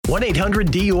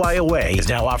1-800-DUI-AWAY is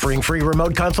now offering free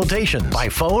remote consultations by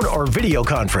phone or video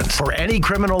conference for any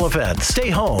criminal offense. Stay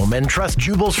home and trust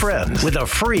Jubal's friends with a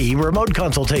free remote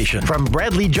consultation from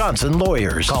Bradley Johnson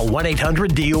Lawyers. Call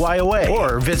 1-800-DUI-AWAY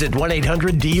or visit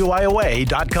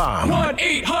 1-800-DUI-AWAY.com.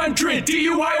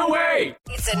 1-800-DUI-AWAY.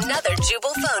 It's another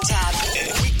Jubal phone tap.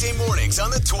 Weekday mornings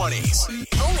on the 20s.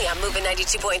 Only on Moving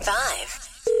 92.5.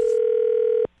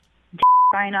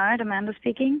 Fine Art, Amanda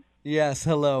speaking. Yes,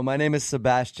 hello. My name is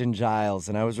Sebastian Giles,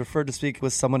 and I was referred to speak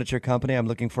with someone at your company. I'm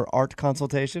looking for art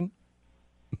consultation.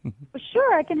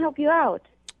 Sure, I can help you out.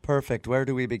 Perfect. Where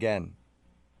do we begin?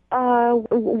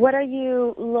 What are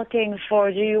you looking for?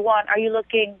 Are you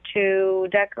looking to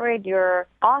decorate your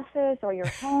office or your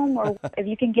home? Or if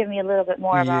you can give me a little bit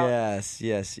more about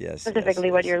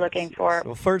specifically what you're looking for.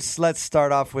 Well, first, let's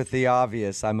start off with the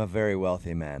obvious. I'm a very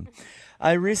wealthy man.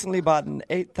 I recently bought an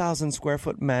 8,000 square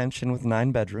foot mansion with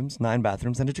 9 bedrooms, 9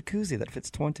 bathrooms, and a jacuzzi that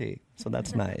fits 20. So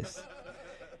that's nice.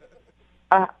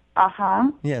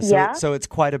 Uh-huh. Yeah, so it's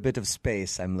quite a bit of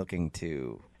space I'm looking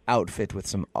to outfit with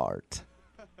some art.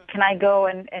 Can I go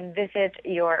and visit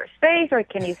your space, or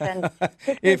can you send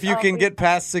pictures? If you can get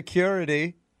past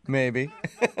security, maybe.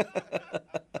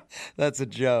 That's a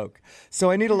joke. So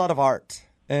I need a lot of art.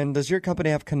 And does your company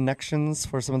have connections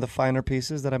for some of the finer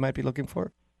pieces that I might be looking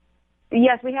for?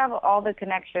 Yes, we have all the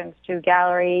connections to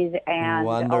galleries and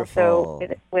Wonderful. also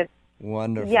with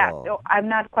Wonderful. Yeah, so I'm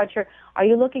not quite sure. Are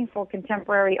you looking for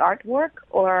contemporary artwork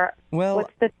or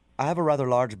what's the... I have a rather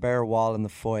large bare wall in the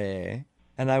foyer,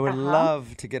 and I would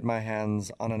love to get my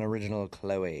hands on an original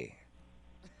Chloe.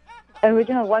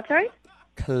 Original what, sorry?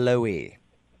 Chloe.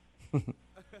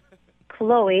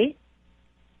 Chloe?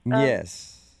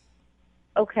 Yes.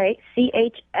 Okay,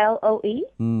 C-H-L-O-E?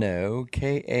 No,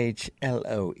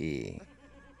 K-H-L-O-E.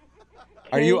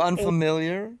 Are you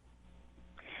unfamiliar?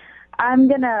 I'm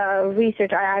going to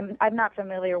research. I'm not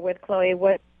familiar with Chloe,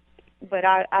 but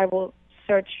I will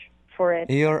search for it.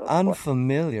 You're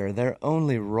unfamiliar. They're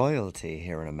only royalty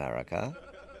here in America.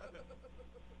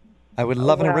 I would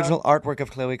love an original artwork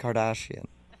of Khloe Kardashian.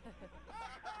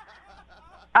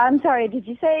 I'm sorry, did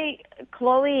you say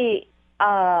Chloe...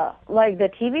 like the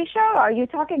TV show? Are you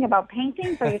talking about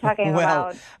paintings, or are you talking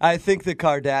about... I think the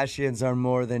Kardashians are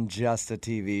more than just a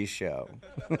TV show.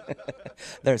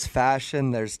 There's fashion,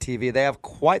 there's TV. They have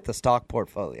quite the stock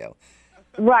portfolio.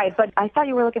 Right, but I thought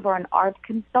you were looking for an art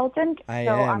consultant. I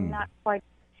am. I'm not quite...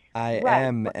 I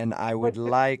am, and I would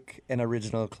like an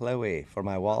original Chloe for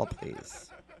my wall, please.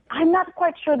 I'm not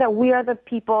quite sure that we are the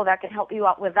people that can help you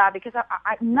out with that, because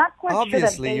I'm not quite sure that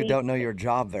Obviously, you don't know your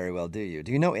job very well, do you?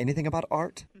 Do you know anything about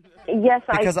art? Yes,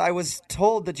 Because I was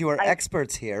told that you are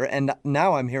experts here, and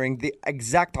now I'm hearing the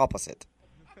exact opposite.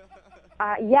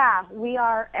 Yeah, we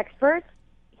are experts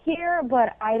here,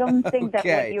 but I don't think that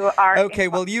what you are... Okay,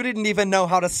 well, you didn't even know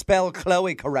how to spell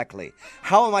Chloe correctly.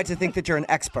 How am I to think that you're an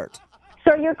expert?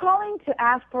 So you're calling to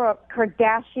ask for a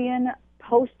Kardashian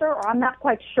poster, or I'm not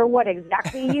quite sure what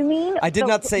exactly you mean. I did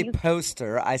not say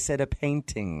poster. I said a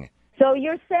painting. So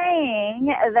you're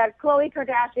saying that Khloe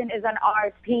Kardashian is an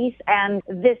art piece, and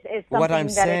this is something What I'm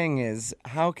saying is,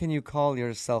 how can you call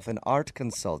yourself an art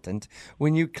consultant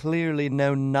when you clearly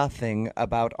know nothing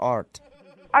about art?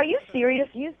 Are you serious?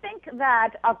 You think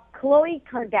that a Khloe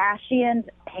Kardashian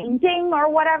painting or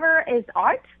whatever is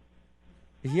art?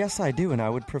 Yes, I do, and I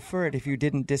would prefer it if you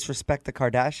didn't disrespect the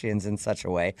Kardashians in such a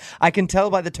way. I can tell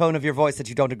by the tone of your voice that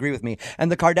you don't agree with me,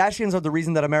 and the Kardashians are the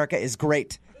reason that America is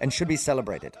great and should be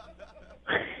celebrated.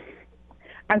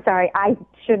 I'm sorry, I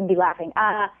shouldn't be laughing.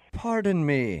 Pardon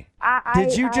me.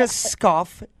 Did you just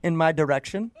scoff in my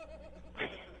direction?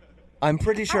 I'm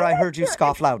pretty sure I heard you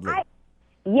scoff loudly.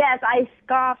 Yes, I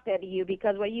scoffed at you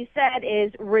because what you said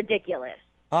is ridiculous.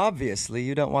 Obviously,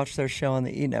 you don't watch their show on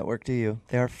the E! Network, do you?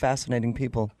 They are fascinating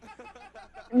people.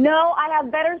 No, I have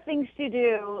better things to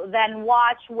do than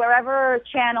watch wherever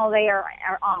channel they are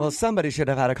on. Well, somebody should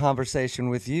have had a conversation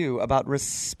with you about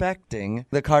respecting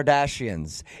the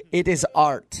Kardashians. It is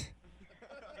art.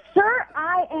 Sir,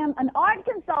 I am an art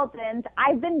consultant.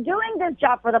 I've been doing this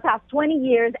job for the past 20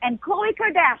 years, and Khloe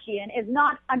Kardashian is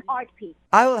not an art piece.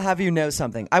 I will have you know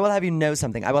something. I will have you know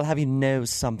something. I will have you know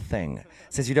something.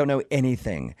 Since you don't know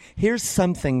anything. Here's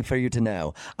something for you to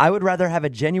know. I would rather have a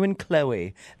genuine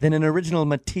Chloe than an original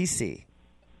Matisse.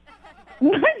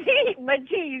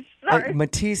 Matisse, sorry.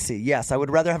 Matisse, yes. I would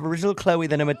rather have original Chloe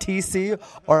than a Matisse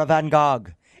or a Van Gogh.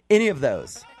 Any of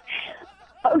those.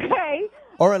 Okay.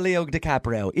 Or a Leo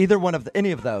DiCaprio. Either one of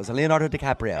any of those. A Leonardo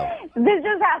DiCaprio. This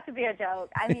just has to be a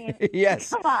joke. I mean,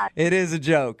 yes. Come on. It is a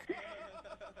joke.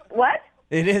 What?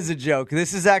 It is a joke.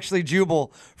 This is actually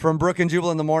Jubal from Brooke and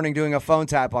Jubal in the Morning doing a phone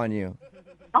tap on you.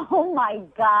 Oh, my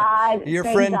God. Your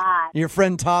Thank friend, God. your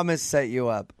friend Thomas set you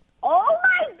up. Oh,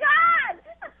 my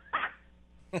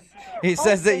God. He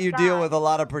says that thank you God. deal with a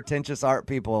lot of pretentious art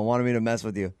people and wanted me to mess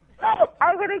with you.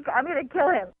 I'm gonna kill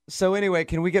him. So anyway,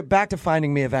 can we get back to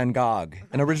finding me a Van Gogh?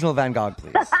 An original Van Gogh,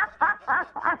 please.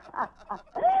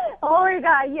 Oh, my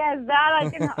God. Yes,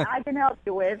 that I can help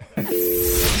you with.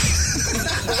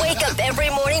 Wake up every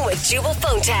morning with Jubal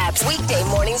phone tabs. Weekday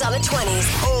mornings on the 20s.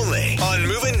 Only on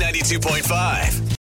Moving 92.5.